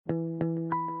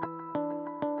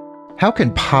How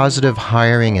can positive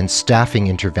hiring and staffing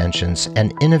interventions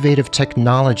and innovative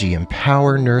technology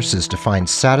empower nurses to find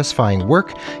satisfying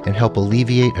work and help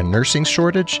alleviate a nursing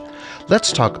shortage?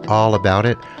 Let's talk all about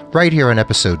it right here on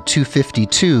episode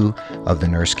 252 of The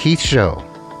Nurse Keith Show.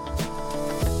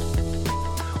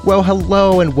 Well,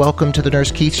 hello and welcome to The Nurse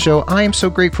Keith Show. I am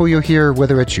so grateful you're here,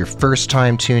 whether it's your first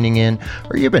time tuning in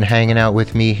or you've been hanging out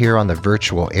with me here on the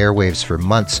virtual airwaves for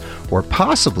months or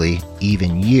possibly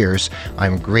even years.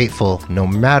 I'm grateful no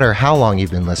matter how long you've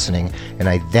been listening, and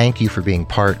I thank you for being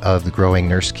part of the growing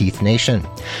Nurse Keith Nation.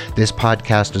 This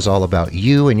podcast is all about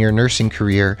you and your nursing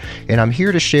career, and I'm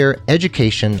here to share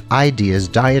education, ideas,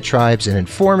 diatribes, and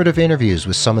informative interviews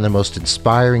with some of the most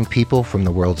inspiring people from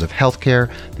the worlds of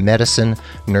healthcare, medicine,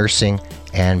 nursing,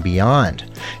 and beyond.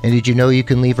 And did you know you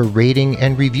can leave a rating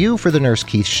and review for The Nurse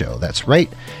Keith Show? That's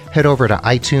right. Head over to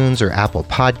iTunes or Apple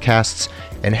Podcasts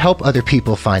and help other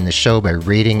people find the show by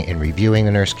rating and reviewing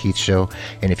The Nurse Keith Show.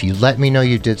 And if you let me know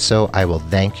you did so, I will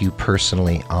thank you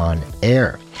personally on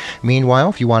air. Meanwhile,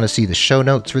 if you want to see the show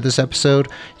notes for this episode,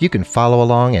 you can follow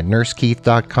along at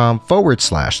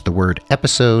nursekeith.com/the word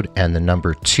episode and the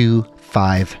number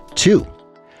 252.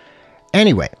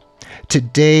 Anyway,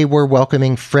 today we're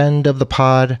welcoming friend of the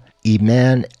pod,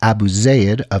 Iman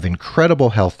Abuzayed of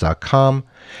IncredibleHealth.com,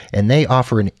 and they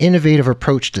offer an innovative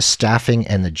approach to staffing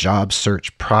and the job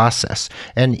search process.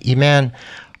 And Iman,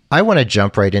 I want to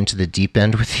jump right into the deep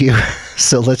end with you,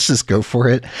 so let's just go for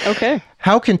it. Okay.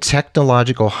 How can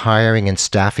technological hiring and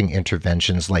staffing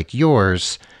interventions like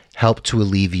yours help to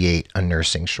alleviate a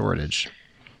nursing shortage?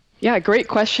 Yeah, great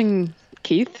question,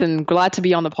 Keith, and glad to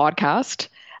be on the podcast.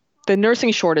 The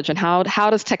nursing shortage and how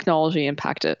does technology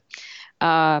impact it?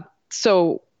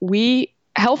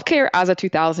 Healthcare as of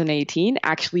 2018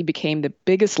 actually became the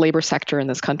biggest labor sector in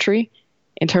this country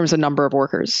in terms of number of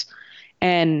workers.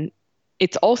 And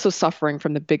it's also suffering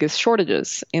from the biggest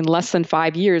shortages. In less than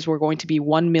 5 years, we're going to be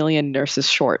 1 million nurses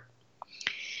short.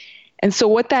 And so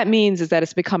what that means is that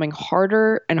it's becoming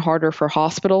harder and harder for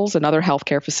hospitals and other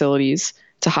healthcare facilities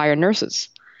to hire nurses.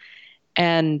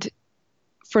 And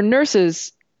for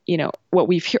nurses, what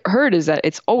we've heard is that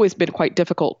it's always been quite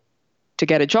difficult to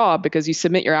get a job because you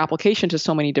submit your application to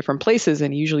so many different places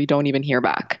and you usually don't even hear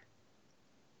back.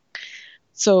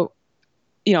 So,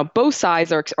 both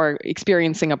sides are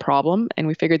experiencing a problem, and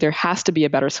we figured there has to be a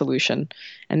better solution.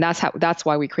 And that's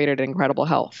why we created Incredible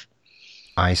Health.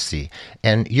 I see.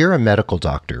 And you're a medical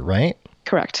doctor, right?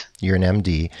 Correct. You're an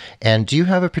MD. And do you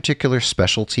have a particular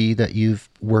specialty that you've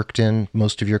worked in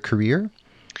most of your career?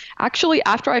 Actually,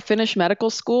 after I finished medical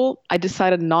school, I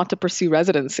decided not to pursue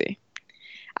residency.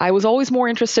 I was always more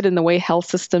interested in the way health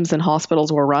systems and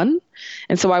hospitals were run.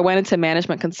 And so I went into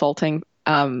management consulting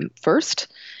first,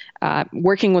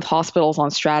 working with hospitals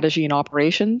on strategy and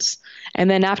operations.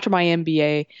 And then after my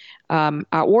MBA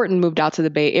at Wharton, moved out to the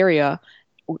Bay Area,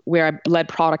 where I led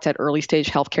product at early stage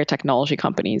healthcare technology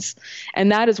companies.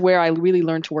 And that is where I really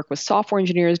learned to work with software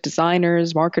engineers,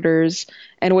 designers, marketers,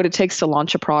 and what it takes to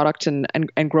launch a product and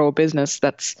grow a business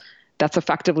that's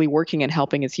effectively working and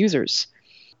helping its users.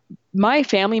 My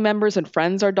family members and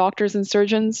friends are doctors and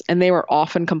surgeons, and they were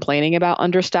often complaining about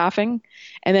understaffing.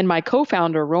 And then my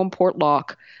co-founder, Rome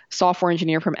Portlock, software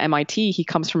engineer from MIT, he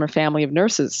comes from a family of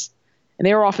nurses. And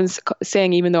they were often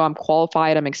saying, even though I'm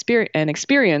qualified and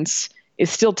experienced, it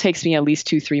still takes me at least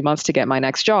 2-3 months to get my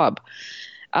next job.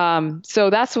 So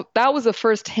that was the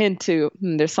first hint to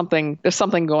there's something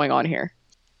going on here.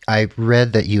 I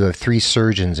read that you have 3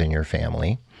 surgeons in your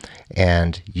family,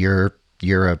 and you're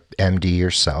a MD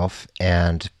yourself,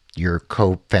 and your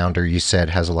co-founder, you said,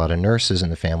 has a lot of nurses in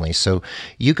the family. So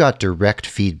you got direct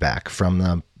feedback from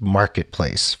the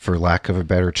marketplace, for lack of a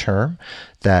better term,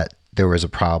 that there was a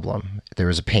problem, there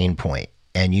was a pain point,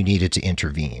 and you needed to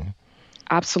intervene.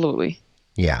 Absolutely.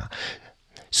 Yeah.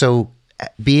 So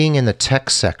being in the tech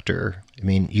sector, I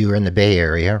mean, you're in the Bay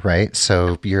Area, right?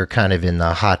 So you're kind of in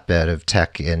the hotbed of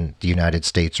tech in the United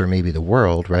States or maybe the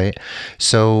world, right?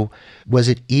 So was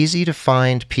it easy to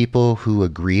find people who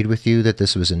agreed with you that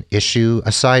this was an issue,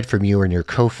 aside from you and your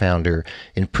co-founder,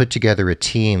 and put together a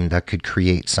team that could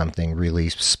create something really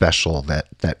special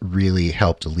that really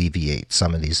helped alleviate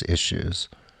some of these issues?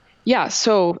 Yeah.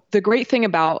 So the great thing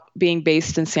about being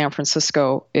based in San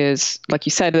Francisco is, like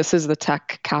you said, this is the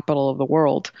tech capital of the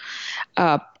world.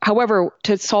 However,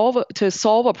 to solve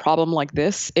a problem like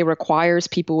this, it requires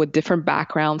people with different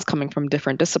backgrounds coming from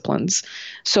different disciplines.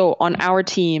 So on our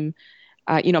team,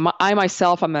 I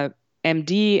myself, I'm a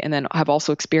MD, and then have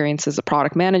also experience as a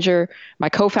product manager. My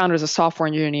co-founder is a software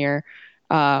engineer.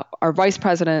 Our vice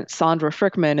president, Sandra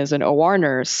Frickman, is an OR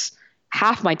nurse.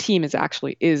 Half my team is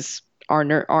our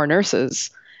nurses.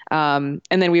 And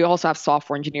then we also have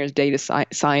software engineers, data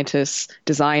scientists,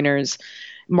 designers,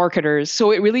 marketers.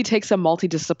 So it really takes a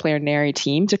multidisciplinary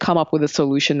team to come up with a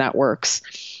solution that works.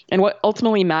 And what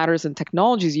ultimately matters in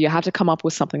technology is you have to come up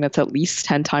with something that's at least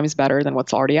 10 times better than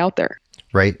what's already out there.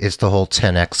 Right? It's the whole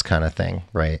 10x kind of thing,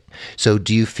 right? So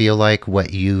do you feel like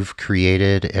what you've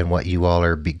created and what you all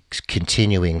are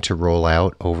continuing to roll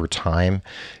out over time,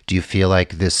 do you feel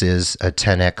like this is a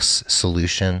 10x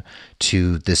solution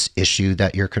to this issue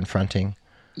that you're confronting?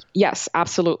 Yes,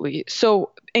 absolutely.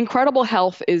 So Incredible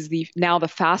Health is now the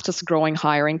fastest growing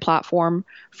hiring platform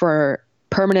for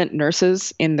permanent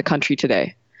nurses in the country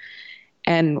today.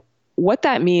 And what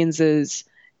that means is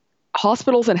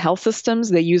hospitals and health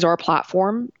systems, they use our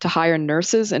platform to hire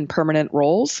nurses in permanent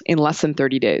roles in less than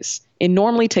 30 days. It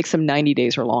normally takes them 90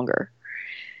 days or longer.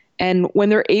 And when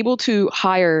they're able to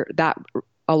hire that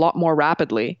a lot more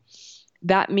rapidly,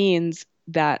 that means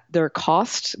that their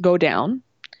costs go down.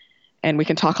 And we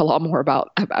can talk a lot more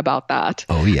about that.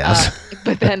 Oh, yes.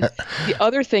 But then the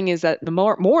other thing is that the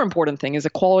more important thing is the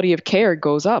quality of care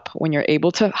goes up when you're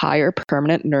able to hire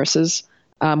permanent nurses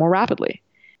more rapidly.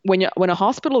 When a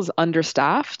hospital is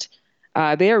understaffed,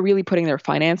 they are really putting their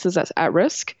finances at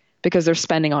risk because they're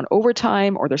spending on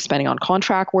overtime or they're spending on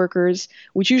contract workers,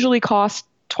 which usually cost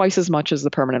twice as much as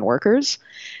the permanent workers.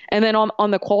 And then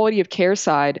on the quality of care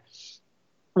side,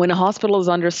 when a hospital is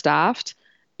understaffed,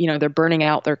 they're burning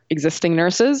out their existing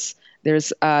nurses.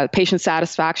 There's patient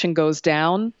satisfaction goes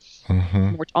down.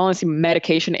 Mm-hmm. Honestly,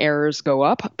 medication errors go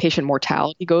up. Patient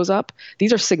mortality goes up.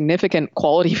 These are significant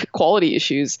quality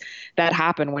issues that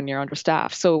happen when you're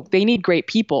understaffed. So they need great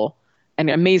people and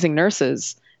amazing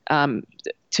nurses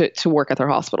to work at their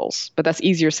hospitals. But that's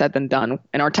easier said than done,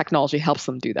 and our technology helps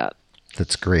them do that.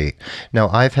 That's great. Now,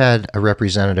 I've had a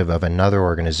representative of another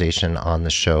organization on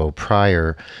the show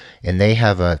prior, and they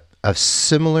have a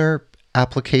similar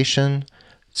application,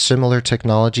 similar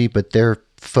technology, but they're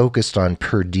focused on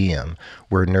per diem,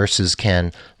 where nurses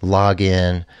can log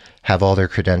in, have all their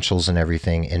credentials and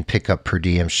everything, and pick up per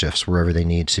diem shifts wherever they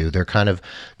need to. They're kind of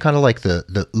like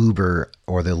the Uber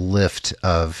or the Lyft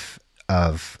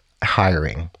of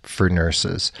hiring for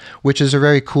nurses, which is a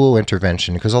very cool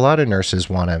intervention because a lot of nurses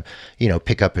want to,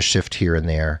 pick up a shift here and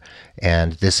there,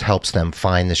 and this helps them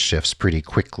find the shifts pretty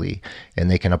quickly, and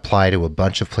they can apply to a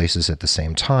bunch of places at the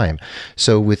same time.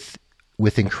 So with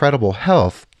Incredible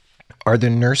Health, are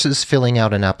the nurses filling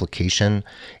out an application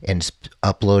and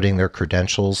uploading their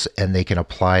credentials, and they can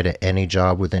apply to any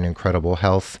job within Incredible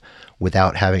Health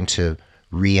without having to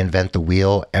reinvent the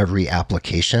wheel every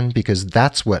application? Because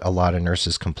that's what a lot of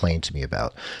nurses complain to me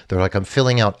about. They're like, I'm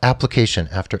filling out application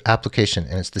after application,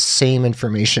 and it's the same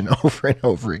information over and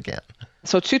over again.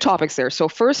 So 2 topics there. So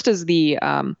first is the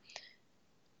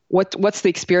what's the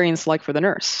experience like for the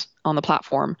nurse on the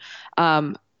platform?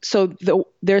 So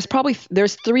there's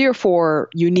 3 or 4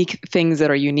 unique things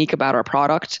that are unique about our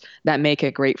product that make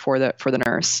it great for the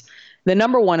nurse. The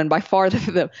number one, and by far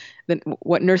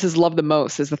what nurses love the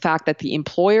most, is the fact that the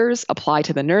employers apply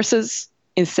to the nurses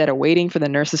instead of waiting for the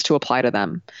nurses to apply to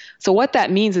them. So what that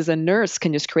means is a nurse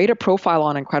can just create a profile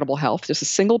on Incredible Health, just a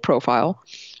single profile,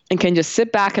 and can just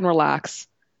sit back and relax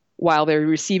while they're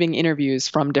receiving interviews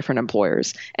from different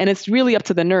employers. And it's really up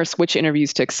to the nurse which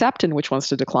interviews to accept and which ones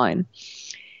to decline.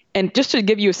 And just to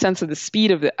give you a sense of the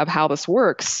speed of how this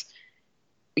works,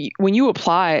 when you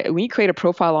create a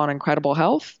profile on Incredible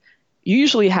Health, you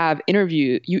usually have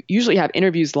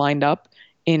interviews lined up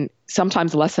in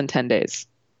sometimes less than 10 days.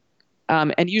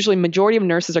 And usually majority of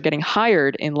nurses are getting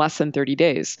hired in less than 30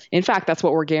 days. In fact, that's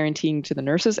what we're guaranteeing to the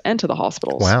nurses and to the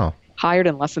hospitals. Wow. Hired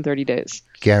in less than 30 days.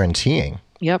 Guaranteeing?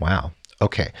 Yep. Wow.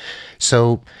 Okay.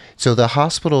 So the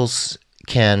hospitals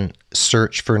can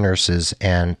search for nurses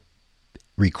and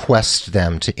request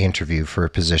them to interview for a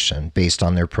position based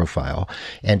on their profile.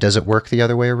 And does it work the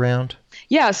other way around?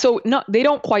 Yeah, so they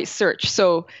don't quite search.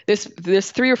 So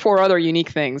there's 3 or 4 other unique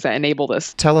things that enable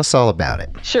this. Tell us all about it.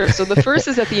 Sure. So the first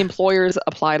is that the employers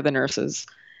apply to the nurses.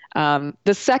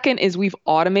 The second is we've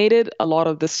automated a lot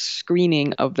of the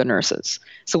screening of the nurses.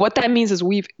 So what that means is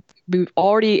we've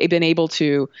already been able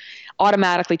to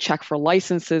automatically check for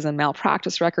licenses and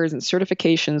malpractice records and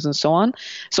certifications and so on.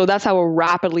 So that's how we're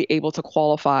rapidly able to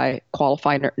qualify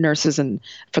nurses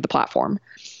for the platform.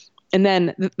 And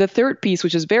then the third piece,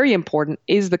 which is very important,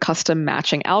 is the custom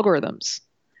matching algorithms.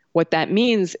 What that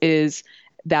means is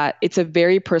that it's a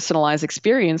very personalized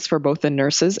experience for both the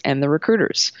nurses and the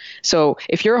recruiters. So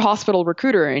if you're a hospital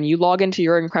recruiter and you log into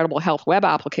your Incredible Health web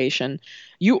application,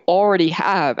 you already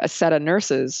have a set of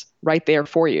nurses right there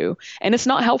for you. And it's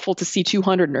not helpful to see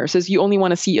 200 nurses. You only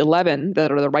want to see 11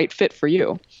 that are the right fit for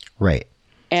you. Right.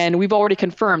 And we've already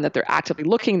confirmed that they're actively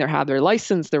looking, they have their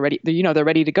license, they're ready, they're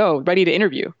ready to go, ready to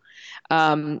interview.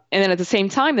 And then at the same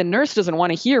time, the nurse doesn't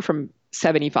want to hear from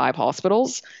 75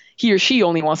 hospitals. He or she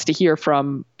only wants to hear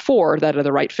from 4 that are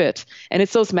the right fit. And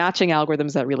it's those matching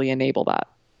algorithms that really enable that.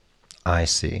 I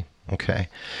see. Okay.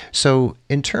 So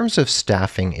in terms of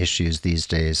staffing issues these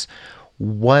days,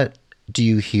 what do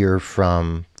you hear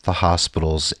from the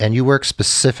hospitals? And you work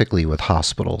specifically with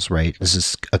hospitals, right? This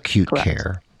is acute Correct.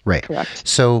 care. Right. Correct.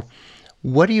 So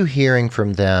what are you hearing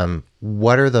from them?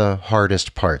 What are the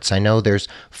hardest parts? I know there's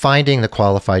finding the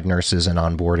qualified nurses and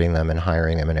onboarding them and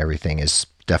hiring them and everything is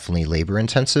definitely labor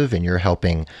intensive, and you're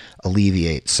helping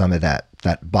alleviate some of that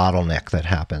bottleneck that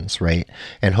happens, right?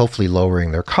 And hopefully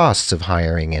lowering their costs of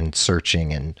hiring and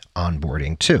searching and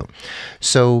onboarding too.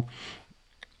 So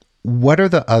what are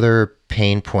the other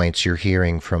pain points you're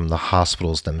hearing from the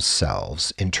hospitals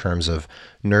themselves in terms of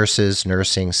nurses,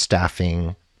 nursing,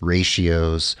 staffing,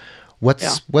 ratios?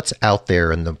 What's out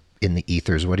there in the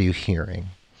ethers? What are you hearing?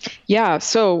 Yeah,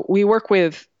 so we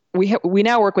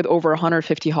now work with over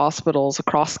 150 hospitals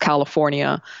across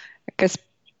California. I guess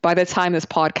by the time this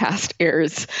podcast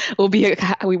airs,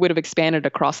 we would have expanded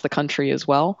across the country as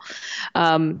well.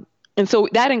 And so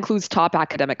that includes top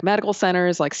academic medical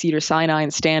centers like Cedars-Sinai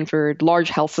and Stanford, large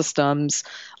health systems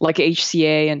like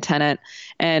HCA and Tenet,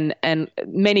 and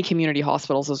many community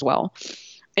hospitals as well.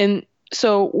 And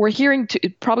so we're hearing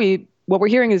what we're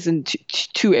hearing is in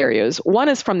two areas. One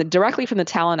is directly from the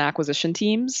talent acquisition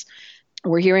teams.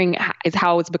 We're hearing is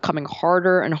how it's becoming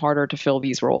harder and harder to fill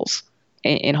these roles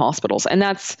in hospitals. And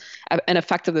that's an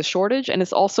effect of the shortage. And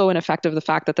it's also an effect of the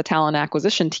fact that the talent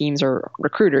acquisition teams or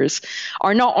recruiters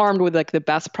are not armed with like the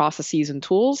best processes and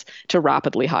tools to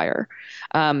rapidly hire.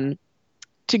 To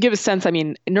give a sense, I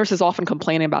mean, nurses often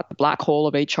complain about the black hole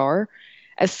of HR.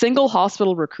 A single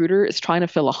hospital recruiter is trying to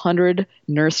fill 100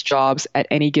 nurse jobs at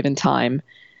any given time,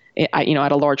 at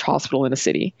a large hospital in a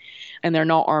city. And they're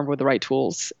not armed with the right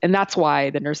tools. And that's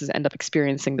why the nurses end up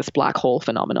experiencing this black hole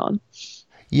phenomenon.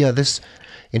 Yeah,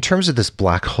 in terms of this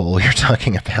black hole you're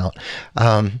talking about,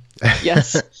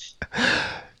 yes,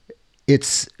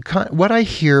 it's what I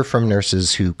hear from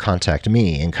nurses who contact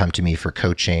me and come to me for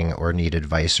coaching or need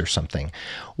advice or something.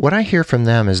 What I hear from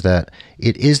them is that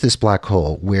it is this black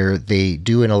hole where they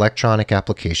do an electronic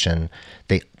application.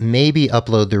 They maybe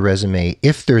upload their resume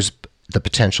if there's the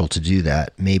potential to do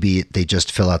that. Maybe they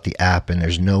just fill out the app and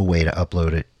there's no way to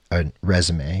upload a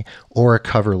resume or a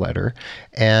cover letter.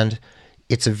 And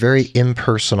it's a very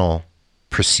impersonal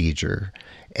procedure.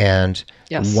 And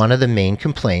yes. One of the main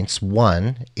complaints,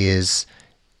 one, is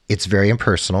it's very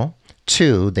impersonal.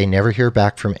 Two, they never hear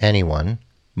back from anyone.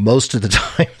 Most of the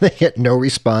time, they get no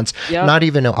response, not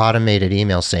even an automated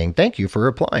email saying, thank you for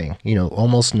applying,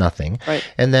 almost nothing. Right.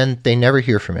 And then they never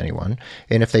hear from anyone.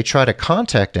 And if they try to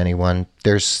contact anyone,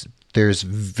 there's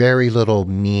very little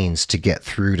means to get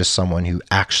through to someone who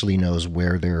actually knows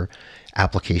where their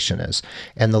application is.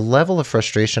 And the level of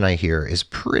frustration I hear is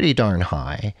pretty darn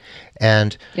high.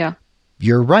 And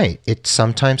you're right. It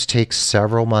sometimes takes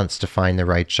several months to find the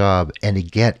right job and to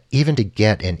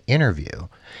get an interview.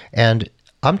 And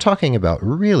I'm talking about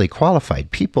really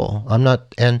qualified people.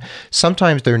 And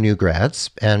sometimes they're new grads,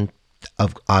 and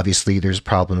obviously there's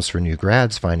problems for new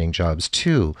grads finding jobs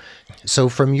too. So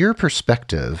from your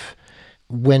perspective,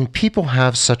 when people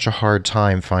have such a hard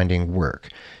time finding work,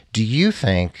 do you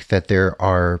think that there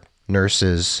are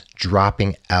nurses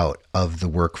dropping out of the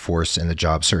workforce in the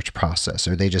job search process?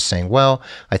 Are they just saying, well,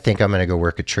 I think I'm going to go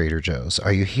work at Trader Joe's?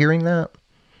 Are you hearing that?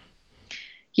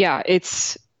 Yeah,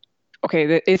 it's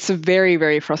a very,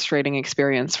 very frustrating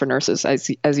experience for nurses, as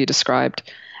you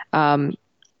described. One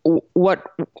of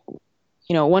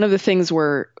the things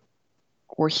we're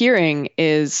hearing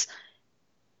is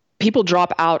people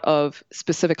drop out of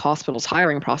specific hospitals'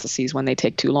 hiring processes when they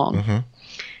take too long.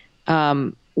 Mm-hmm.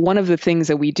 One of the things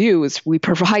that we do is we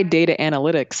provide data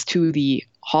analytics to the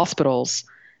hospitals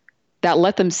that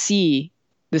let them see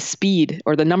the speed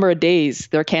or the number of days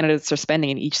their candidates are spending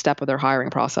in each step of their hiring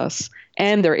process.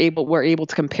 And we're able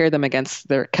to compare them against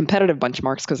their competitive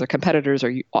benchmarks because their competitors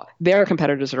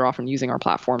are often using our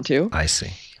platform too. I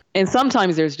see. And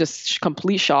sometimes there's just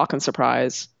complete shock and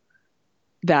surprise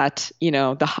that,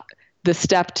 the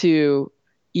step to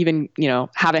even,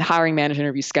 have a hiring manager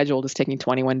interview scheduled is taking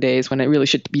 21 days when it really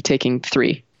should be taking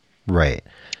 3. Right.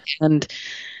 And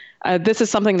this is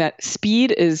something that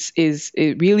speed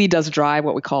it really does drive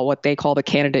what they call the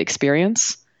candidate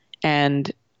experience. And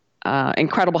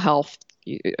Incredible Health,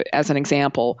 as an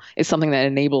example, is something that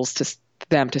enables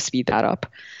them to speed that up.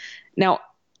 Now,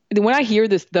 when I hear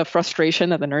the frustration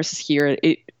that the nurses hear,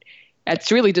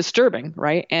 it's really disturbing,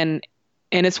 right? And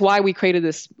And it's why we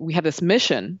have this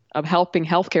mission of helping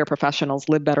healthcare professionals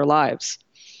live better lives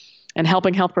and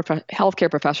helping healthcare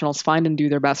professionals find and do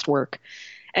their best work.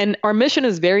 And our mission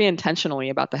is very intentionally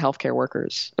about the healthcare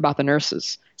workers, about the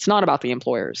nurses. It's not about the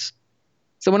employers.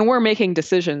 So when we're making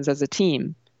decisions as a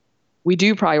team, we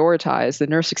do prioritize the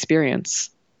nurse experience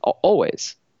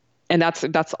always. And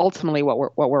that's ultimately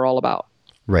what we're all about.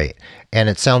 Right. And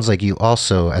it sounds like you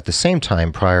also, at the same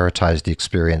time, prioritize the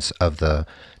experience of the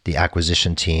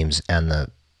acquisition teams and the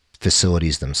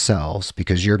facilities themselves,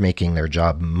 because you're making their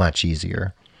job much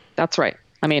easier. That's right.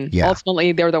 I mean,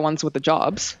 ultimately, they're the ones with the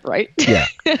jobs, right? Yeah.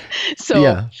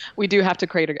 So we do have to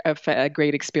create a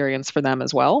great experience for them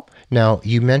as well. Now,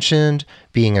 you mentioned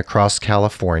being across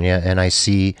California, and I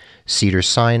see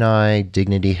Cedars-Sinai,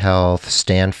 Dignity Health,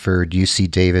 Stanford, UC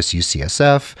Davis,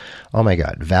 UCSF, oh my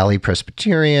God, Valley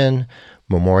Presbyterian,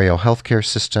 Memorial Healthcare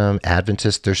System,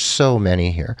 Adventist. There's so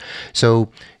many here.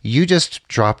 So you just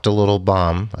dropped a little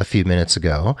bomb a few minutes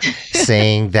ago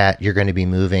saying that you're going to be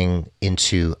moving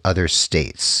into other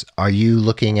states. Are you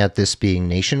looking at this being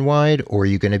nationwide, or are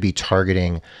you going to be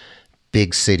targeting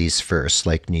big cities first,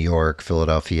 like New York,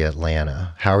 Philadelphia,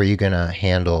 Atlanta? How are you going to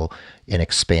handle an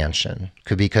expansion?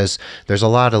 Because there's a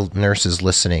lot of nurses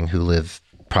listening who live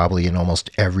probably in almost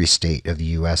every state of the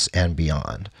U.S. and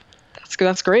beyond.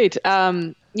 That's great.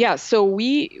 So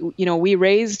we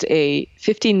raised a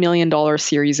 $15 million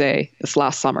Series A this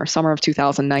last summer of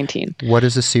 2019. What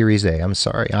is a Series A? I'm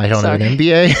sorry. I don't have an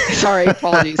MBA. Sorry,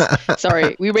 apologies.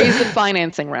 Sorry. We raised the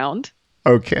financing round.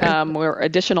 Okay. Where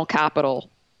additional capital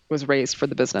was raised for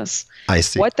the business. I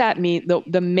see. What that means,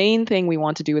 the main thing we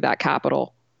want to do with that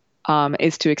capital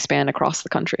is to expand across the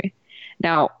country.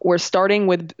 Now, we're starting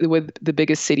with the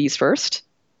biggest cities first.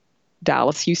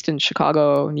 Dallas, Houston,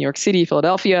 Chicago, New York City,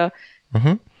 Philadelphia.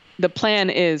 Mm-hmm. The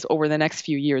plan is over the next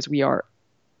few years, we are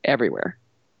everywhere.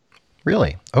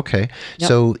 Really? Okay. Yep.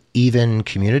 So even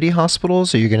community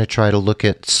hospitals, are you going to try to look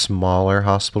at smaller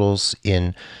hospitals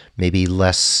in maybe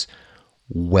less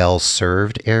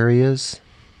well-served areas?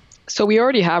 So we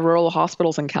already have rural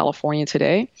hospitals in California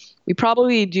today. We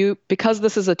probably do, because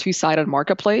this is a two-sided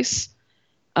marketplace,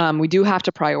 we do have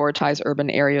to prioritize urban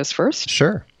areas first.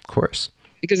 Sure, of course.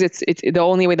 Because it's the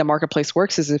only way the marketplace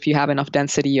works is if you have enough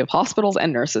density of hospitals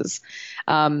and nurses.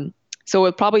 So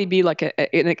it'll probably be like an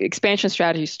expansion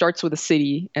strategy starts with a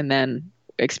city and then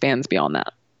expands beyond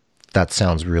that. That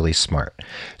sounds really smart.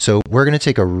 So we're going to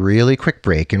take a really quick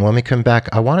break. And when we come back,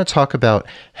 I want to talk about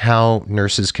how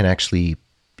nurses can actually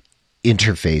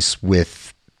interface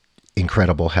with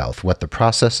Incredible Health, what the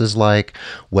process is like,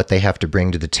 what they have to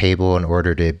bring to the table in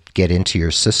order to get into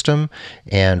your system,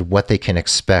 and what they can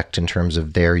expect in terms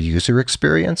of their user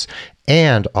experience,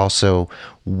 and also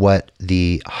what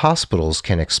the hospitals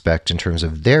can expect in terms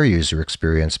of their user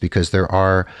experience, because there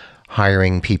are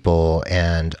hiring people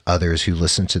and others who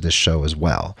listen to this show as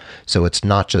well. So it's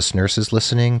not just nurses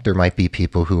listening. There might be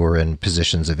people who are in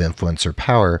positions of influence or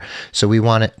power. So we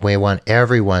want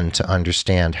everyone to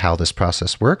understand how this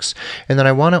process works. And then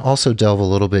I want to also delve a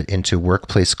little bit into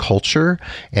workplace culture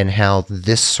and how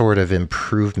this sort of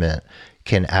improvement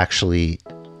can actually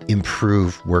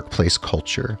improve workplace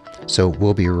culture. So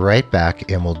we'll be right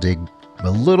back and we'll dig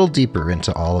a little deeper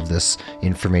into all of this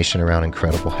information around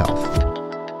Incredible Health.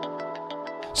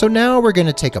 So now we're going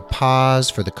to take a pause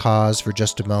for the cause for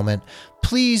just a moment.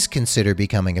 Please consider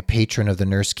becoming a patron of the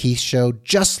Nurse Keith Show,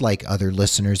 just like other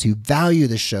listeners who value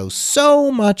the show so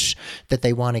much that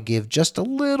they want to give just a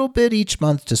little bit each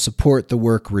month to support the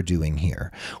work we're doing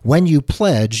here. When you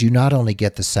pledge, you not only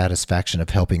get the satisfaction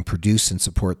of helping produce and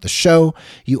support the show,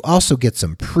 you also get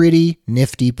some pretty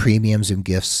nifty premiums and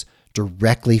gifts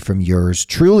directly from yours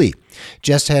truly.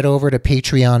 Just head over to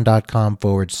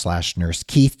patreon.com/Nurse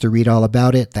Keith to read all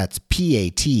about it. That's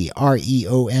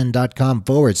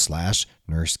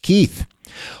patreon.com/Nurse Keith.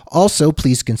 Also,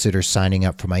 please consider signing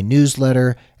up for my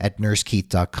newsletter at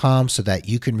nursekeith.com so that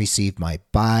you can receive my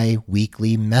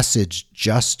bi-weekly message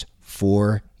just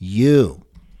for you.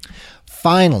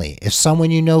 Finally, if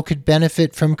someone you know could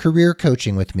benefit from career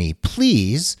coaching with me,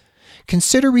 please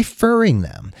consider referring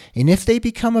them. And if they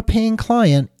become a paying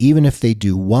client, even if they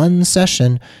do one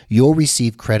session, you'll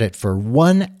receive credit for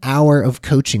 1 hour of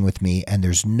coaching with me, and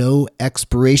there's no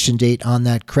expiration date on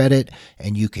that credit,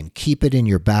 and you can keep it in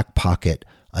your back pocket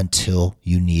until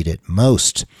you need it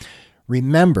most.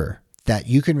 Remember that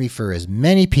you can refer as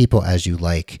many people as you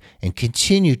like and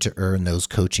continue to earn those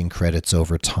coaching credits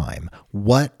over time.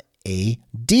 What a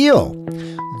deal!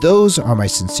 Those are my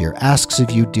sincere asks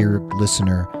of you, dear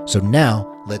listener. So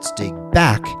now let's dig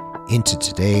back into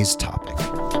today's topic.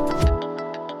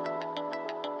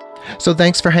 So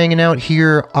thanks for hanging out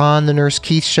here on the Nurse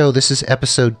Keith Show. This is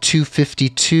episode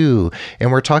 252,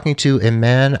 and we're talking to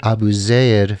Iman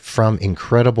Abuzaid from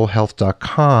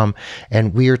IncredibleHealth.com,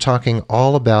 and we are talking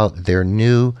all about their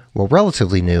new, well,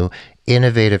 relatively new,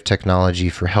 innovative technology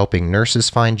for helping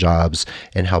nurses find jobs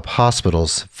and help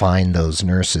hospitals find those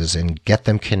nurses and get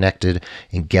them connected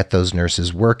and get those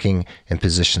nurses working and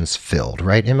positions filled.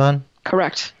 Right, Iman?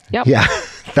 Correct. Yep. Yeah,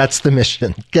 that's the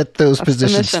mission. Get those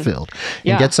positions filled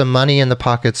and get some money in the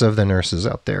pockets of the nurses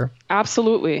out there.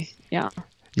 Absolutely. Yeah.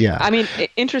 Yeah. I mean,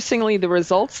 interestingly, the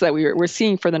results that we're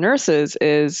seeing for the nurses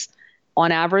is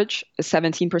on average a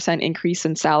 17% increase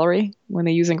in salary when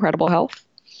they use Incredible Health,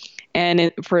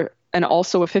 and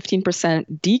also a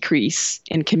 15% decrease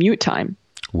in commute time.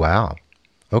 Wow.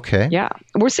 Okay. Yeah.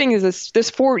 We're seeing there's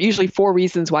usually four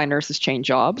reasons why nurses change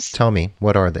jobs. Tell me,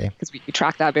 what are they? Because we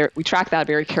track that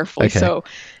very carefully. Okay. So,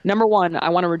 number one, I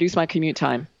want to reduce my commute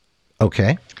time.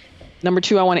 Okay. Number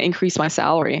two, I want to increase my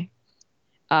salary.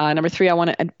 Number three, I want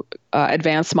to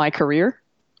advance my career.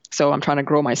 So I'm trying to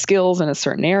grow my skills in a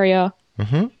certain area.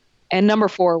 Mm-hmm. And number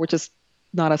four, which is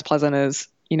not as pleasant, is,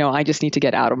 I just need to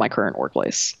get out of my current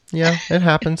workplace. Yeah, it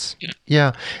happens.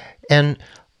 Yeah. And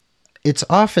it's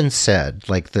often said,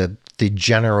 like the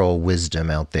general wisdom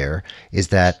out there is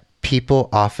that people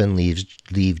often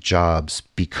leave jobs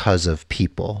because of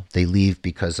people. They leave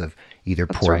because of either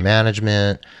poor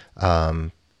management,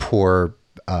 poor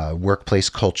workplace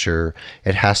culture.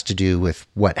 It has to do with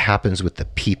what happens with the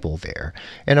people there.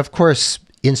 And of course,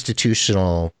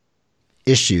 institutional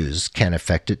issues can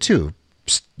affect it too.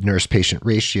 Nurse-patient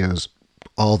ratios,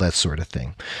 all that sort of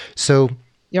thing. So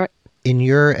in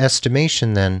your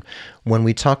estimation, then, when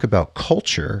we talk about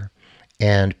culture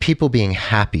and people being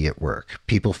happy at work,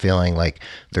 people feeling like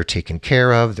they're taken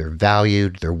care of, they're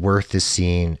valued, their worth is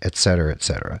seen, et cetera, et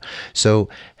cetera. So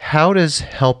how does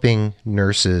helping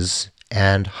nurses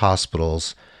and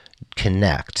hospitals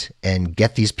connect and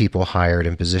get these people hired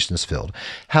and positions filled,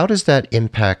 how does that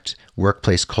impact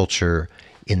workplace culture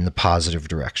in the positive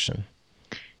direction?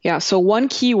 Yeah, so one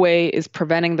key way is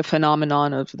preventing the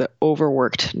phenomenon of the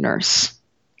overworked nurse.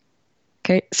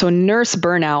 Okay, so nurse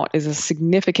burnout is a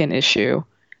significant issue,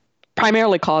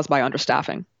 primarily caused by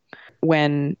understaffing.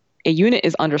 When a unit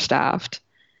is understaffed,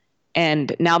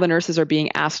 and now the nurses are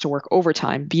being asked to work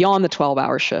overtime beyond the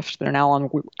 12-hour shift, they're now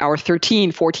on hour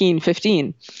 13, 14,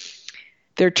 15,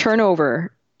 their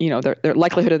turnover, their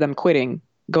likelihood of them quitting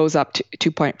goes up to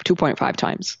 2.5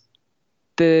 times.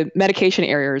 The medication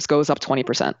errors goes up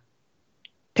 20%.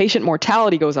 Patient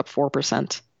mortality goes up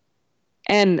 4%.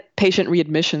 And patient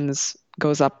readmissions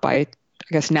goes up by, I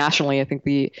guess nationally, I think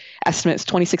the estimate is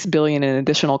 $26 billion in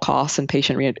additional costs in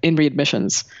patient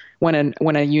readmissions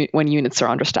when units are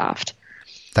understaffed.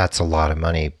 That's a lot of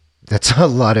money. That's a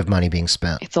lot of money being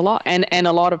spent. It's a lot, and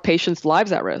a lot of patients'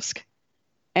 lives at risk.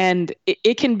 And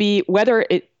it can be whether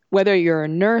you're a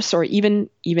nurse or even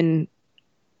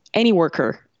any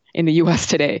worker in the U.S.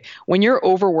 today, when you're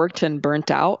overworked and burnt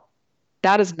out,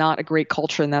 that is not a great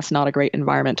culture, and that's not a great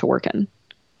environment to work in.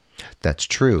 That's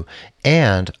true.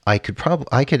 And I could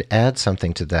add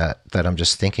something to that I'm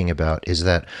just thinking about, is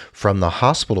that from the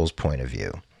hospital's point of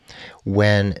view,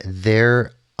 when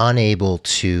they're unable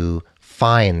to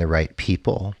find the right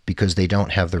people because they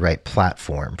don't have the right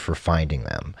platform for finding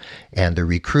them, and the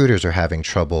recruiters are having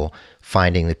trouble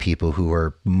finding the people who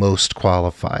are most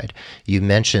qualified. You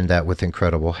mentioned that with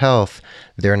Incredible Health,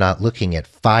 they're not looking at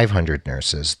 500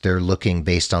 nurses. They're looking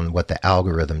based on what the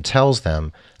algorithm tells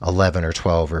them, 11 or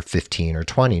 12 or 15 or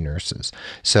 20 nurses.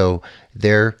 So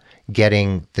they're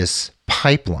getting this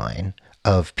pipeline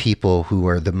of people who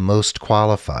are the most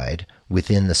qualified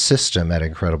within the system at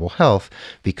Incredible Health,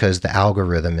 because the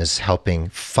algorithm is helping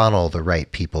funnel the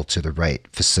right people to the right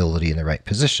facility in the right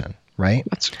position, right?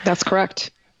 That's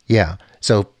correct. Yeah.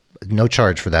 So no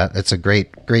charge for that. That's a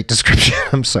great description.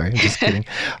 I'm sorry. I'm just kidding.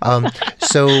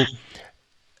 So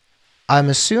I'm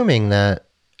assuming that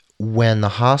when the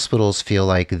hospitals feel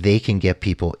like they can get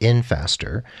people in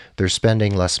faster, they're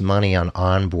spending less money on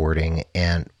onboarding,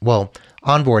 and, well,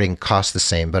 onboarding costs the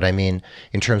same, but I mean,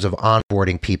 in terms of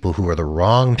onboarding people who are the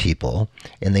wrong people,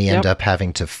 and they end up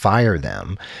having to fire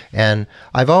them. And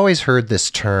I've always heard this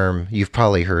term, you've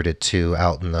probably heard it too,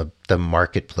 out in the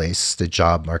marketplace, the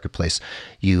job marketplace.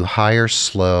 You hire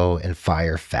slow and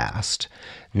fire fast.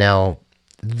 Now,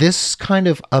 this kind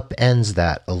of upends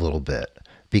that a little bit,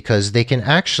 because they can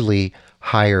actually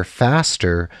hire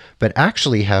faster, but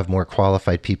actually have more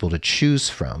qualified people to choose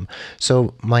from.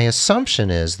 So my assumption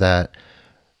is that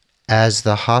as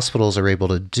the hospitals are able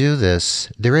to do this,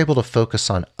 they're able to focus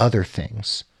on other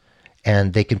things,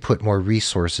 and they can put more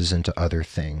resources into other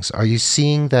things. Are you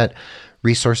seeing that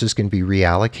resources can be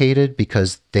reallocated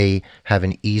because they have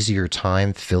an easier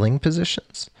time filling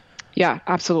positions? Yeah,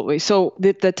 absolutely. So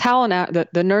the talent,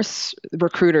 the nurse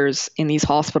recruiters in these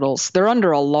hospitals, they're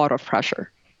under a lot of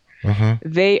pressure.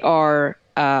 They are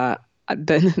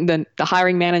the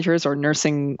hiring managers or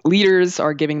nursing leaders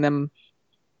are giving them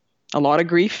a lot of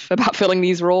grief about filling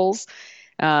these roles.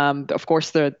 Of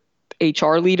course, the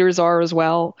HR leaders are as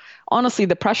well. Honestly,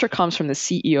 the pressure comes from the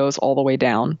CEOs all the way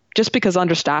down, just because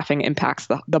understaffing impacts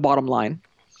the bottom line.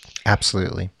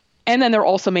 Absolutely. And then they're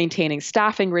also maintaining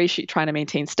trying to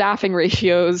maintain staffing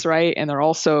ratios, right? And they're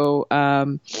also,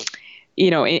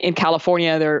 in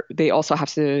California, they also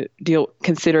have to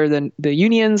consider the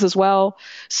unions as well.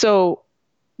 So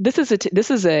this is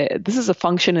a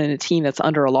function in a team that's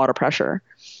under a lot of pressure.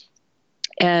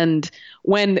 And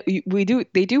when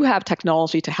they do have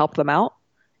technology to help them out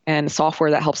and software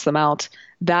that helps them out,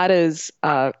 that is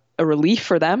a relief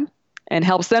for them and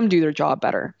helps them do their job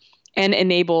better and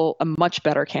enable a much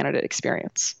better candidate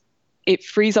experience. It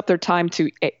frees up their time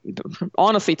to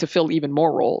fill even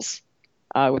more roles.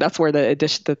 That's where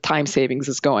the time savings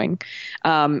is going,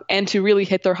 and to really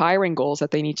hit their hiring goals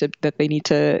that they need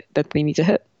to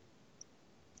hit.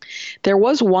 There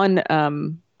was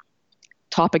one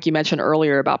topic you mentioned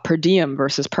earlier about per diem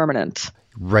versus permanent.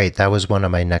 Right. That was one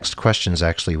of my next questions,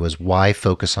 actually, was why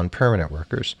focus on permanent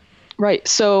workers? Right.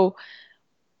 So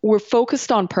we're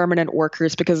focused on permanent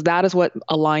workers because that is what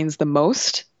aligns the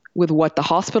most with what the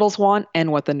hospitals want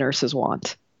and what the nurses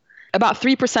want. About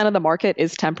 3% of the market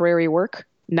is temporary work.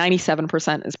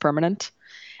 97% is permanent.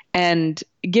 And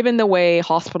given the way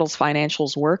hospitals'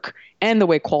 financials work and the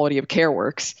way quality of care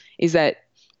works, is that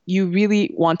you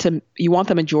really want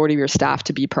the majority of your staff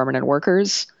to be permanent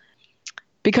workers,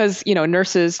 because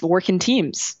nurses work in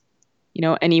teams,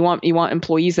 and you want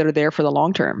employees that are there for the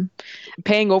long term.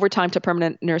 Paying overtime to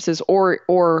permanent nurses or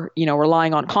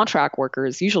relying on contract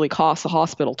workers usually costs the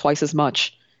hospital twice as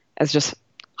much as just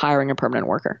hiring a permanent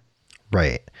worker.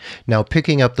 Right. Now,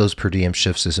 picking up those per diem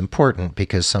shifts is important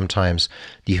because sometimes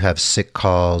you have sick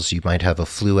calls, you might have a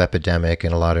flu epidemic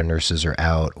and a lot of nurses are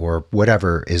out, or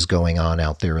whatever is going on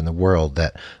out there in the world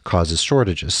that causes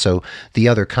shortages. So the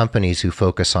other companies who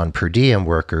focus on per diem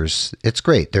workers, it's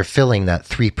great. They're filling that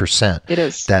 3%. It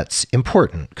is. That's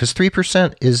important because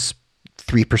 3% is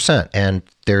 3%, and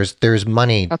there's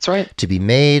money That's right. to be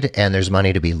made and there's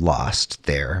money to be lost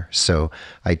there. So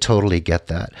I totally get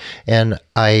that. And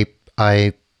I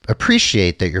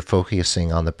appreciate that you're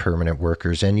focusing on the permanent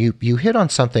workers, and you hit on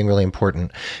something really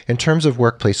important. In terms of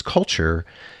workplace culture,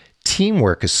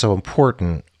 teamwork is so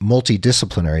important,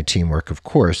 multidisciplinary teamwork, of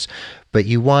course, but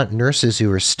you want nurses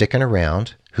who are sticking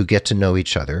around, who get to know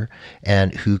each other,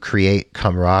 and who create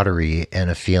camaraderie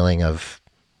and a feeling of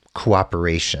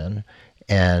cooperation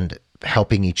and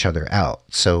helping each other out.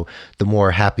 So the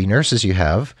more happy nurses you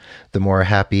have, the more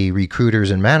happy recruiters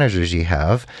and managers you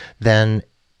have, then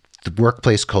the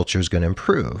workplace culture is going to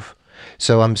improve.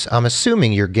 So I'm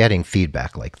assuming you're getting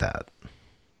feedback like that.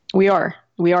 We are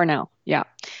now. Yeah.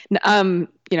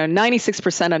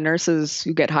 96% of nurses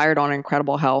who get hired on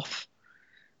Incredible Health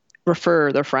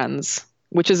refer their friends,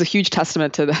 which is a huge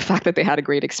testament to the fact that they had a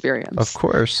great experience. Of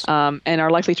course. And are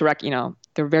likely to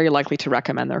they're very likely to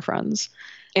recommend their friends.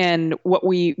 And what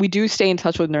we do stay in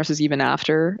touch with nurses even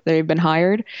after they've been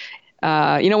hired.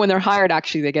 When they're hired,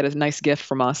 actually, they get a nice gift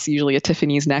from us, usually a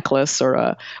Tiffany's necklace or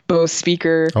a Bose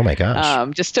speaker. Oh my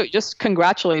gosh. Just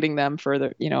congratulating them for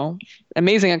the,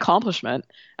 amazing accomplishment,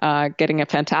 getting a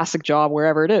fantastic job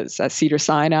wherever it is, at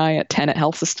Cedars-Sinai, at Tenet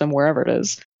Health System, wherever it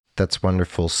is. That's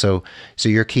wonderful. So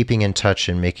you're keeping in touch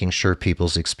and making sure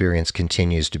people's experience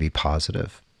continues to be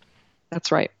positive.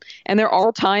 That's right. And there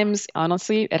are times,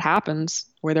 honestly, it happens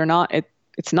where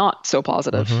it's not so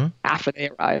positive after they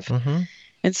arrive. Mm-hmm.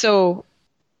 And so,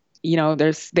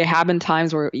 there have been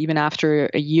times where even after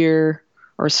a year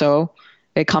or so,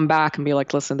 they come back and be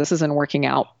like, listen, this isn't working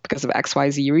out because of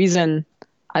XYZ reason.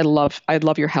 I'd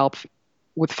love your help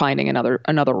with finding another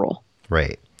role.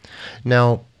 Right.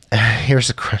 Now,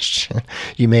 here's a question.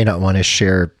 You may not want to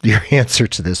share your answer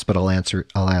to this, but I'll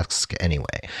ask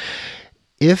anyway.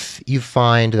 If you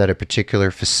find that a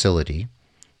particular facility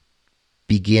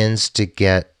begins to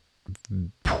get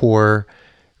poor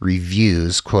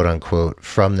reviews, quote unquote,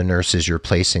 from the nurses you're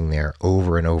placing there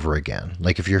over and over again,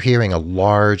 like if you're hearing a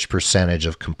large percentage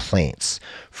of complaints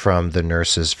from the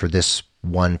nurses for this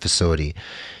one facility,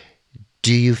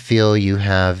 do you feel you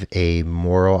have a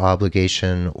moral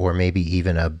obligation or maybe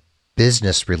even a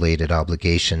business-related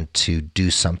obligation to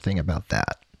do something about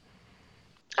that?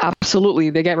 Absolutely.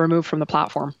 They get removed from the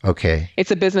platform. Okay.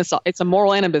 It's a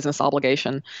moral and a business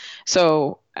obligation.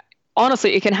 So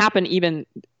honestly, it can happen even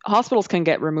hospitals can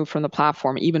get removed from the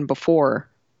platform even before.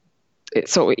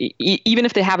 So even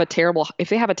if they have a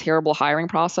terrible hiring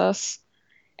process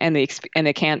and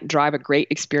they can't drive a great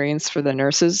experience for the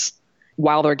nurses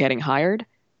while they're getting hired,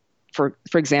 for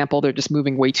example, they're just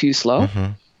moving way too slow.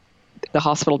 Mm-hmm. The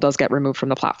hospital does get removed from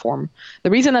the platform.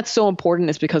 The reason that's so important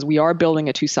is because we are building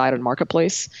a two-sided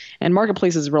marketplace, and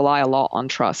marketplaces rely a lot on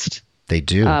trust. They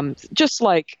do. Just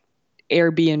like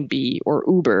Airbnb or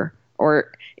Uber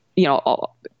or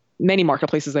many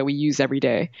marketplaces that we use every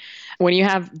day. When you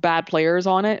have bad players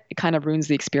on it, it kind of ruins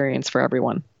the experience for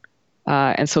everyone,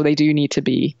 and so they do need to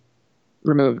be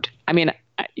removed. I mean,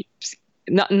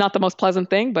 not the most pleasant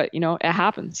thing, but it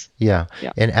happens. Yeah.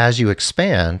 And as you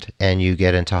expand and you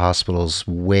get into hospitals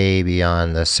way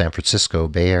beyond the San Francisco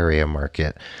Bay Area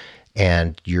market,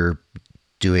 and you're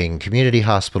doing community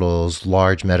hospitals,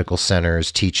 large medical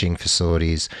centers, teaching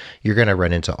facilities, you're going to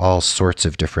run into all sorts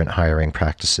of different hiring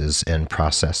practices and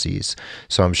processes.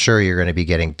 So I'm sure you're going to be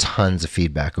getting tons of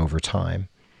feedback over time.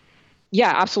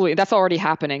 Yeah, absolutely. That's already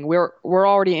happening. We're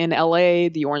already in LA,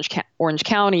 the Orange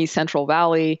County, Central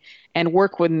Valley, and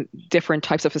work with different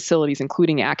types of facilities,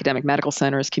 including academic medical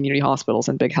centers, community hospitals,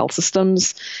 and big health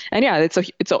systems. And yeah,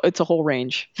 it's a whole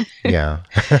range. Yeah.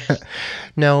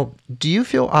 Now, do you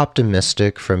feel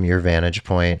optimistic from your vantage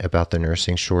point about the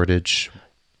nursing shortage?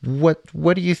 What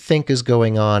do you think is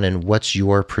going on, and what's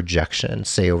your projection,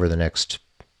 say, over the next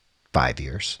 5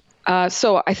 years?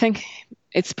 So I think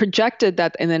it's projected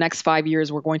that in the next 5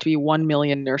 years, we're going to be 1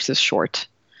 million nurses short.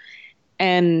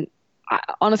 And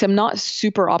honestly, I'm not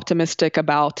super optimistic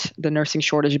about the nursing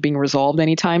shortage being resolved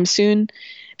anytime soon,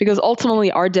 because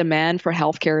ultimately our demand for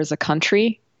healthcare as a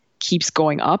country keeps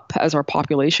going up as our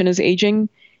population is aging.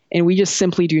 And we just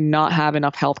simply do not have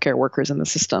enough healthcare workers in the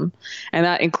system. And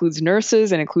that includes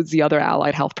nurses and includes the other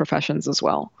allied health professions as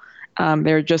well.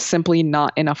 There are just simply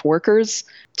not enough workers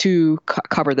to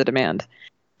cover the demand.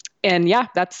 And yeah,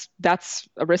 that's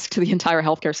a risk to the entire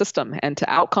healthcare system and to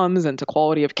outcomes and to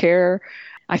quality of care.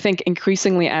 I think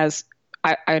increasingly as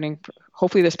I think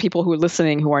hopefully there's people who are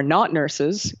listening who are not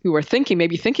nurses, who are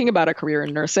maybe thinking about a career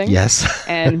in nursing. Yes.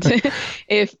 And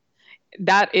if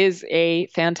that is a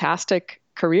fantastic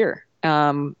career.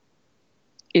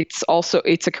 It's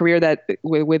a career that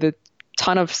with a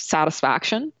ton of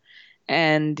satisfaction.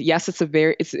 And yes,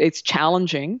 it's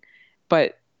challenging,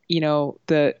 but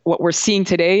what we're seeing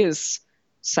today is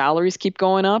salaries keep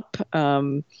going up.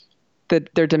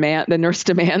 The nurse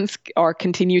demands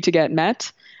continue to get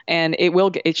met, and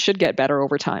it should get better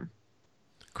over time.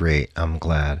 Great. I'm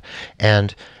glad.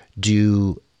 And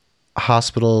do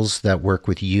hospitals that work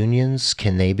with unions,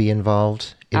 can they be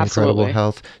involved in Absolutely. Incredible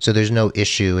Health? So there's no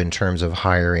issue in terms of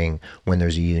hiring when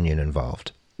there's a union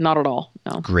involved? Not at all,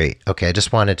 no. Great. Okay, I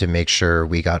just wanted to make sure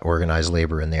we got organized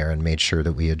labor in there and made sure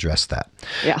that we addressed that.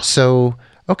 Yeah. So,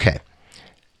 okay.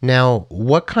 Now,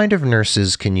 what kind of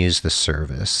nurses can use the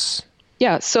service?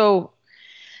 Yeah, so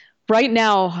right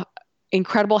now,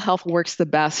 Incredible Health works the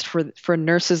best for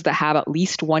nurses that have at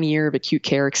least 1 year of acute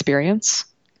care experience.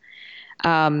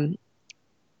 And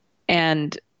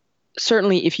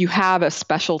certainly if you have a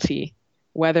specialty,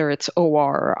 whether it's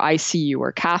OR or ICU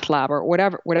or cath lab or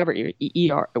whatever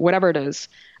ER, whatever it is,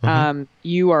 Mm-hmm.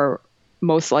 you are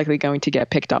most likely going to get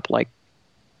picked up like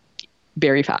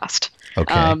very fast.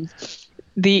 Okay.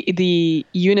 The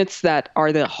units that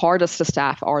are the hardest to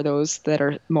staff are those that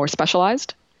are more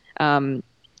specialized. And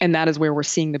that is where we're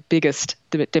seeing the biggest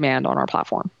demand on our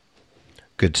platform.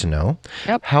 Good to know.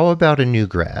 Yep. How about a new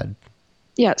grad?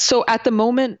 Yeah. So at the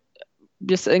moment,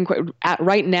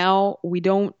 right now,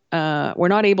 we're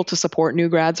not able to support new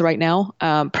grads right now,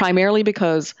 primarily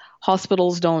because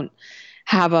hospitals don't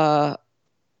have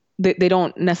they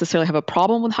don't necessarily have a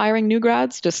problem with hiring new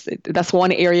grads. Just that's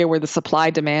one area where the supply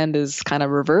demand is kind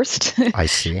of reversed. I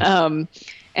see.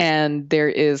 And there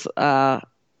is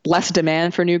less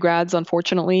demand for new grads,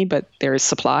 unfortunately, but there is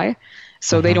supply.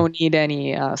 So they don't need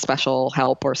any special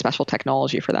help or special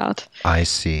technology for that. I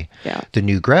see. Yeah. The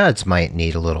new grads might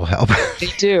need a little help. They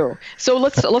do. So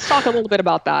let's talk a little bit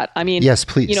about that. I mean, yes,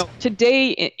 please.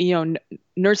 Today,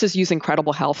 nurses use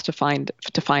Incredible Health to find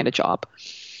a job,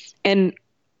 and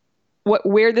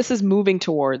where this is moving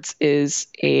towards is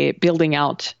building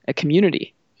out a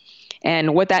community.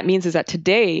 And what that means is that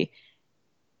today,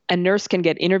 a nurse can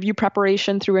get interview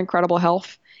preparation through Incredible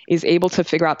Health, is able to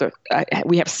figure out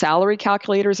we have salary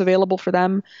calculators available for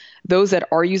them. Those that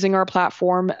are using our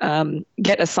platform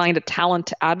get assigned a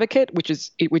talent advocate, which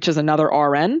is another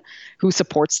RN who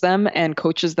supports them and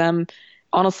coaches them,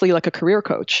 honestly, like a career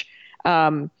coach.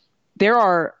 There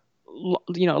are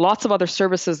lots of other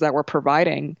services that we're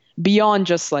providing beyond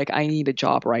just like I need a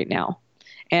job right now.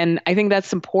 And I think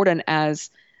that's important as,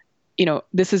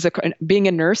 this is being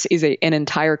a nurse is an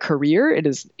entire career. It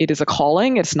is a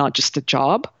calling. It's not just a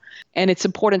job. And it's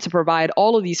important to provide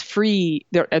all of these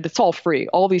it's all free,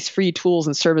 all these free tools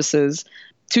and services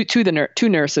to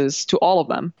nurses, to all of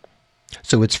them.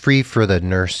 So it's free for the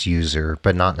nurse user,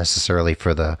 but not necessarily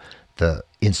for the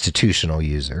institutional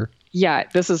user. Yeah,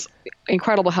 this is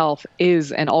Incredible Health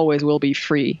is and always will be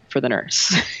free for the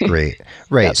nurse. Great.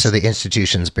 Right. Yes. So the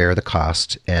institutions bear the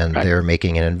cost, and they're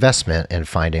making an investment in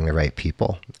finding the right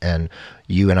people. And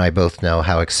you and I both know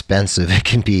how expensive it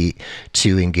can be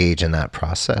to engage in that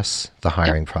process, the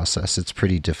hiring process. It's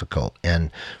pretty difficult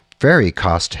and very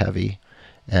cost heavy.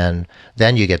 And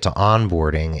then you get to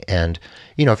onboarding. And,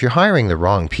 if you're hiring the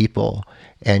wrong people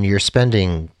and you're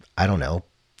spending, I don't know,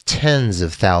 tens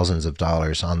of thousands of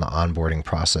dollars on the onboarding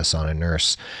process on a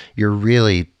nurse, you're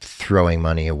really throwing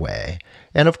money away.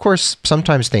 And of course,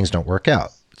 sometimes things don't work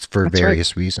out for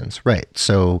various reasons. Right.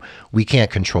 So we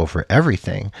can't control for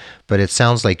everything, but it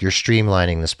sounds like you're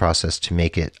streamlining this process to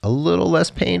make it a little less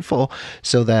painful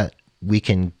so that we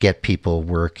can get people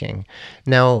working.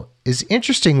 Now, it's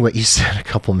interesting what you said a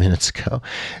couple minutes ago,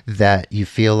 that you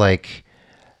feel like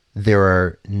there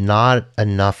are not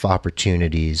enough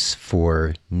opportunities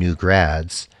for new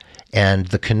grads. And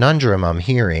the conundrum I'm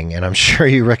hearing, and I'm sure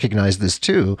you recognize this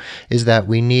too, is that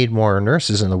we need more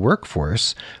nurses in the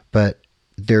workforce, but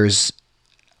there's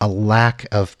a lack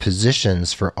of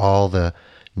positions for all the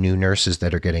new nurses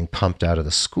that are getting pumped out of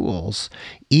the schools,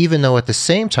 even though at the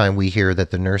same time we hear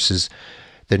that the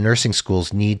nursing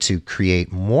schools need to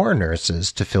create more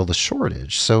nurses to fill the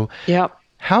shortage. So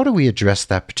how do we address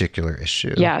that particular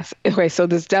issue? Yes. Okay. So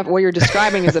what you're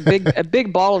describing is a big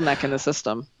bottleneck in the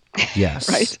system. Yes.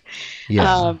 Right.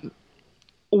 Yes.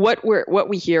 What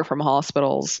we hear from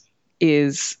hospitals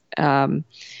is, some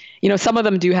of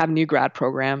them do have new grad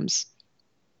programs,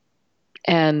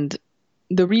 and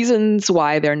the reasons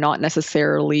why they're not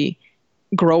necessarily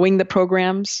growing the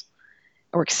programs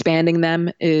or expanding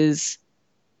them is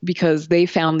because they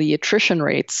found the attrition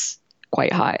rates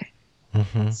quite high.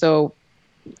 Mm-hmm. So,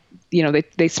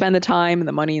 they spend the time and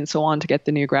the money and so on to get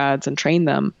the new grads and train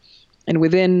them. And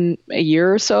within a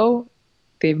year or so,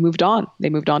 they've moved on. They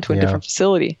moved on to a different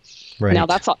facility. Right. Now,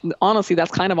 that's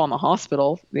kind of on the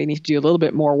hospital. They need to do a little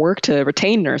bit more work to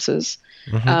retain nurses.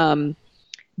 Mm-hmm.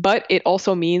 But it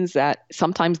also means that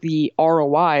sometimes the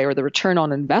ROI, or the return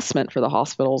on investment for the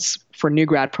hospitals for new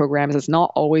grad programs, is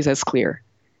not always as clear.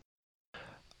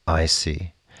 I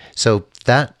see. So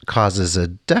that causes a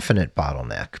definite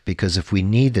bottleneck, because if we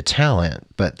need the talent,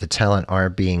 but the talent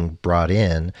aren't being brought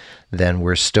in, then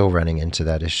we're still running into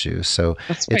that issue. So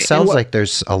it sounds like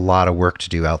there's a lot of work to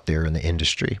do out there in the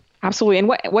industry. Absolutely. And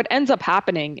what ends up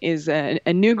happening is a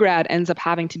new grad ends up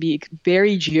having to be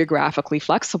very geographically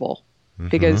flexible,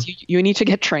 because you need to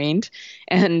get trained,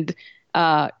 and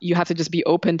you have to just be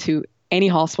open to any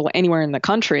hospital anywhere in the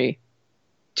country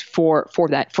for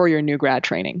your new grad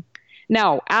training.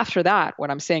 Now, after that,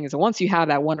 what I'm saying is that once you have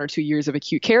that 1 or 2 years of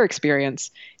acute care experience,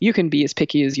 you can be as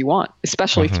picky as you want,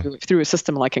 especially through a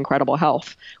system like Incredible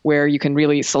Health, where you can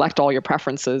really select all your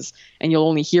preferences and you'll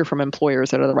only hear from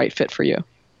employers that are the right fit for you.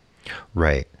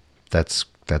 Right. That's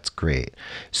great.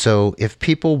 So if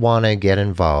people want to get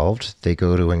involved, they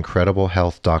go to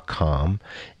incrediblehealth.com.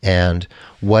 And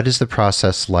what is the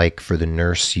process like for the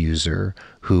nurse user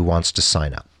who wants to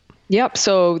sign up? Yep.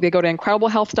 So they go to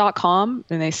incrediblehealth.com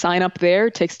and they sign up there.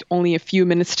 It takes only a few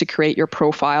minutes to create your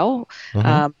profile.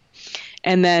 And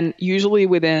then usually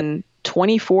within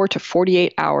 24 to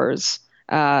 48 hours,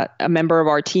 a member of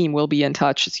our team will be in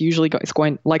touch. It's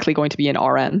likely going to be an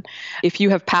RN. If you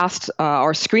have passed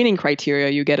our screening criteria,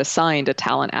 you get assigned a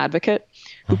talent advocate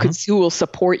who will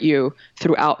support you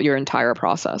throughout your entire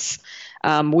process.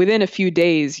 Within a few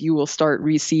days, you will start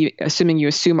assuming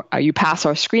you pass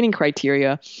our screening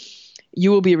criteria, you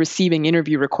will be receiving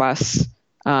interview requests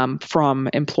from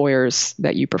employers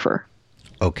that you prefer.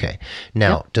 Okay.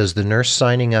 Now, does the nurse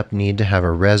signing up need to have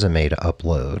a resume to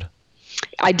upload?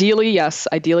 Ideally, yes.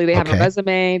 Ideally, they have a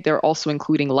resume. They're also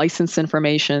including license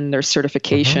information, their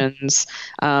certifications,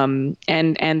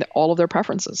 and all of their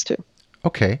preferences too.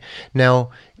 Okay. Now,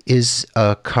 is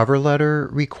a cover letter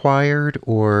required,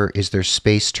 or is there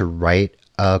space to write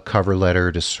a cover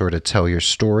letter to sort of tell your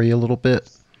story a little bit?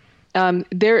 A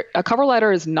cover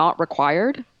letter is not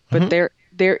required, but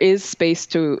there is space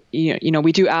to,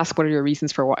 we do ask what are your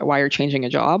reasons for why you're changing a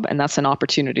job, and that's an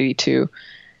opportunity to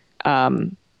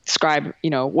describe,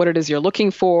 what it is you're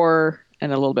looking for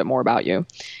and a little bit more about you.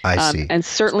 I see. And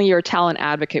certainly your talent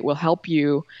advocate will help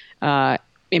you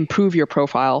improve your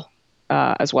profile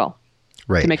as well.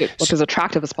 Right. to make it look as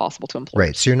attractive as possible to employers.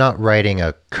 Right. So you're not writing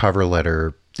a cover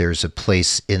letter. There's a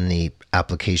place in the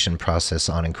application process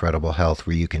on Incredible Health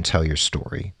where you can tell your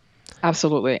story.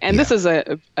 Absolutely. And this is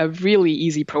a really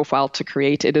easy profile to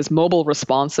create. It is mobile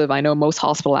responsive. I know most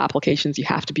hospital applications, you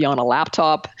have to be on a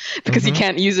laptop because you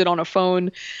can't use it on a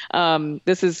phone.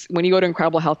 This is when you go to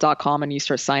incrediblehealth.com and you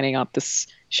start signing up, this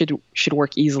should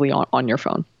work easily on your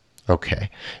phone.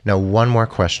 Okay. Now, one more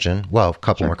question. Well, a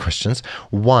couple more questions.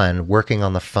 One, working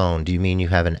on the phone, do you mean you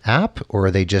have an app, or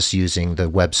are they just using the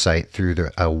website through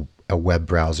a web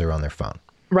browser on their phone?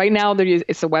 Right now,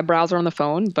 it's a web browser on the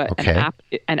phone, but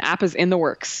an app is in the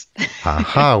works.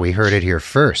 Aha, we heard it here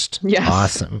first. Yes.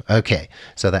 Awesome. Okay,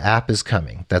 so the app is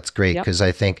coming. That's great, because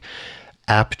I think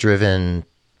app-driven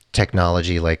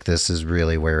technology like this is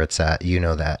really where it's at. You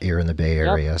know that. You're in the Bay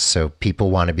Area. So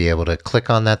people want to be able to click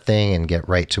on that thing and get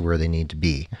right to where they need to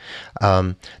be.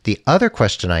 The other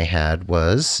question I had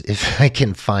was, if I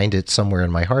can find it somewhere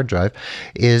in my hard drive,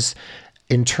 is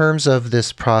in terms of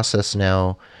this process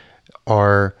now,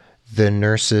 are the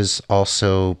nurses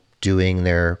also doing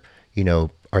their,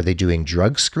 are they doing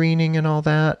drug screening and all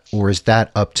that? Or is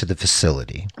that up to the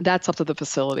facility? That's up to the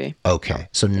facility. Okay.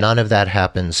 So none of that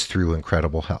happens through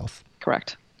Incredible Health.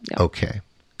 Correct. Yeah. Okay.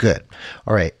 Good.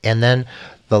 All right. And then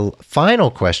the final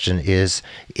question is,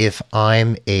 if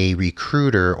I'm a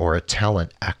recruiter or a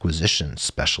talent acquisition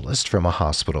specialist from a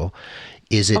hospital,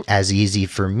 is it as easy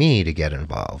for me to get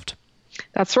involved?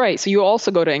 That's right. So you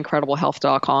also go to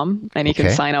incrediblehealth.com and you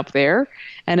can sign up there,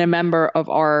 and a member of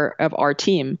our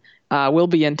team will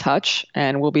be in touch,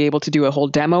 and we'll be able to do a whole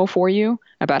demo for you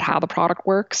about how the product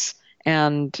works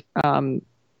and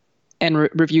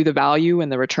review the value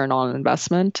and the return on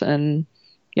investment. And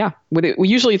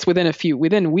usually it's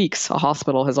within weeks, a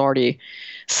hospital has already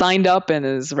signed up and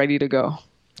is ready to go.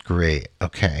 Great.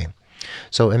 Okay.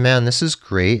 So, Iman, this is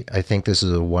great. I think this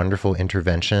is a wonderful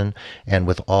intervention. And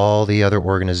with all the other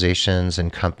organizations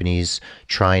and companies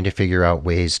trying to figure out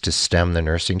ways to stem the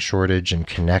nursing shortage and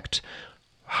connect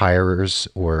hirers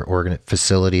or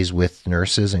facilities with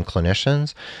nurses and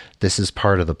clinicians, this is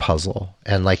part of the puzzle.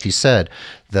 And like you said,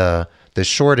 the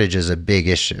shortage is a big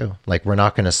issue. Like, we're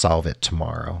not going to solve it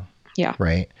tomorrow. Yeah.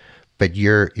 Right? But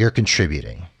you're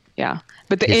contributing. Yeah.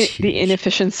 But the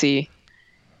inefficiency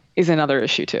is another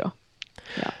issue too.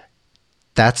 Yeah.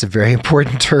 That's a very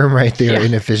important term right there,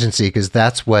 inefficiency, because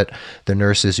that's what the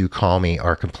nurses who call me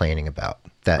are complaining about,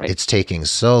 that it's taking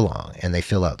so long and they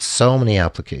fill out so many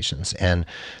applications, and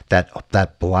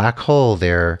that black hole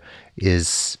there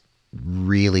is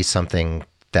really something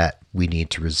that we need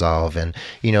to resolve. And,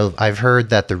 I've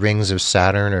heard that the rings of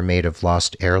Saturn are made of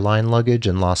lost airline luggage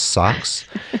and lost socks,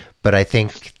 but I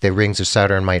think the rings of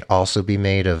Saturn might also be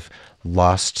made of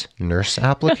lost nurse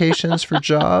applications for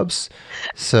jobs.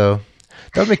 So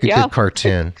that would make a good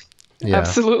cartoon. Yeah.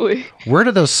 Absolutely. Where do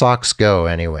those socks go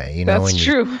anyway? That's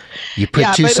true. You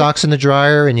put two socks in the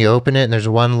dryer and you open it and there's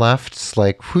one left. It's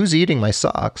like, who's eating my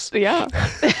socks? Yeah.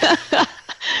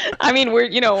 I mean,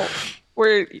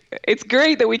 it's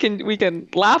great that we can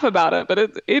laugh about it, but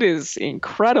it is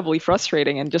incredibly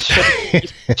frustrating and just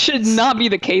should not be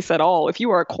the case at all. If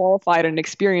you are a qualified and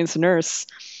experienced nurse,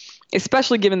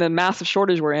 especially given the massive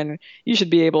shortage we're in, you should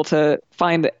be able to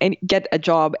get a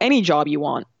job, any job you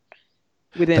want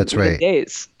within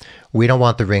days. We don't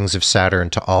want the rings of Saturn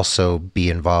to also be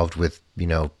involved with,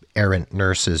 errant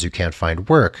nurses who can't find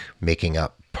work making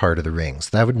up part of the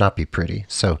rings. That would not be pretty.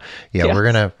 So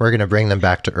we're gonna bring them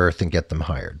back to Earth and get them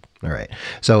hired. All right.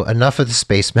 So enough of the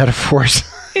space metaphors.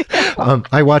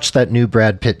 I watched that new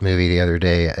Brad Pitt movie the other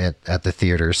day at the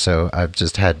theater, so I've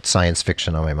just had science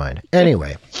fiction on my mind.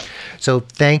 Anyway, so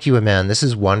thank you, Iman. This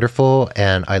is wonderful,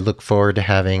 and I look forward to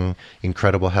having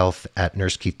Incredible Health at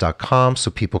nursekeith.com so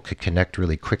people could connect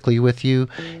really quickly with you.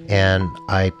 And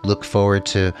I look forward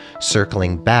to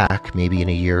circling back maybe in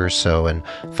a year or so and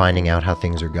finding out how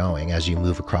things are going as you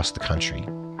move across the country.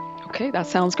 Okay, that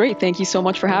sounds great. Thank you so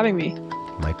much for having me.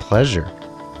 My pleasure.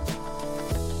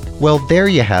 Well, there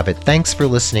you have it. Thanks for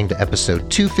listening to episode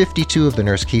 252 of The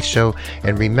Nurse Keith Show.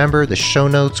 And remember, the show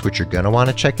notes, which you're going to want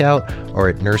to check out, are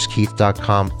at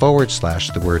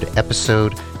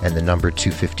nursekeith.com/episode and the number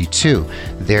 252.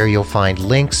 There you'll find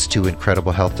links to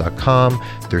incrediblehealth.com,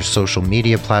 their social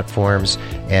media platforms,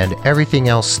 and everything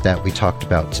else that we talked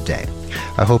about today.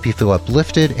 I hope you feel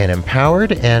uplifted and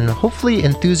empowered and hopefully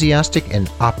enthusiastic and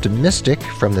optimistic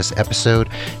from this episode,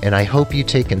 and I hope you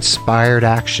take inspired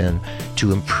action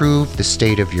to improve the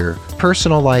state of your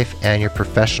personal life and your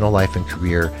professional life and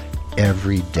career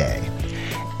every day.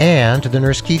 And The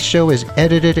Nurse Keith Show is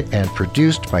edited and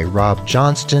produced by Rob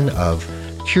Johnston of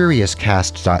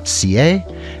CuriousCast.ca,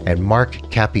 and Mark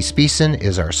Capispisen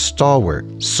is our stalwart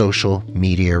social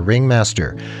media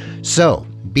ringmaster. So,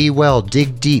 be well,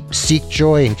 dig deep, seek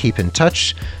joy, and keep in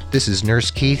touch. This is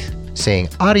Nurse Keith saying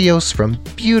adios from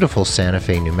beautiful Santa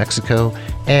Fe, New Mexico,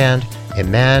 and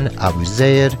Iman Abu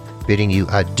Zayed bidding you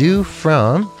adieu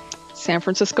from San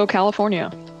Francisco,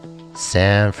 California.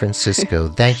 San Francisco.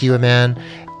 Thank you, Iman,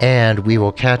 and we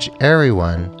will catch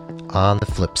everyone on the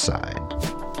flip side.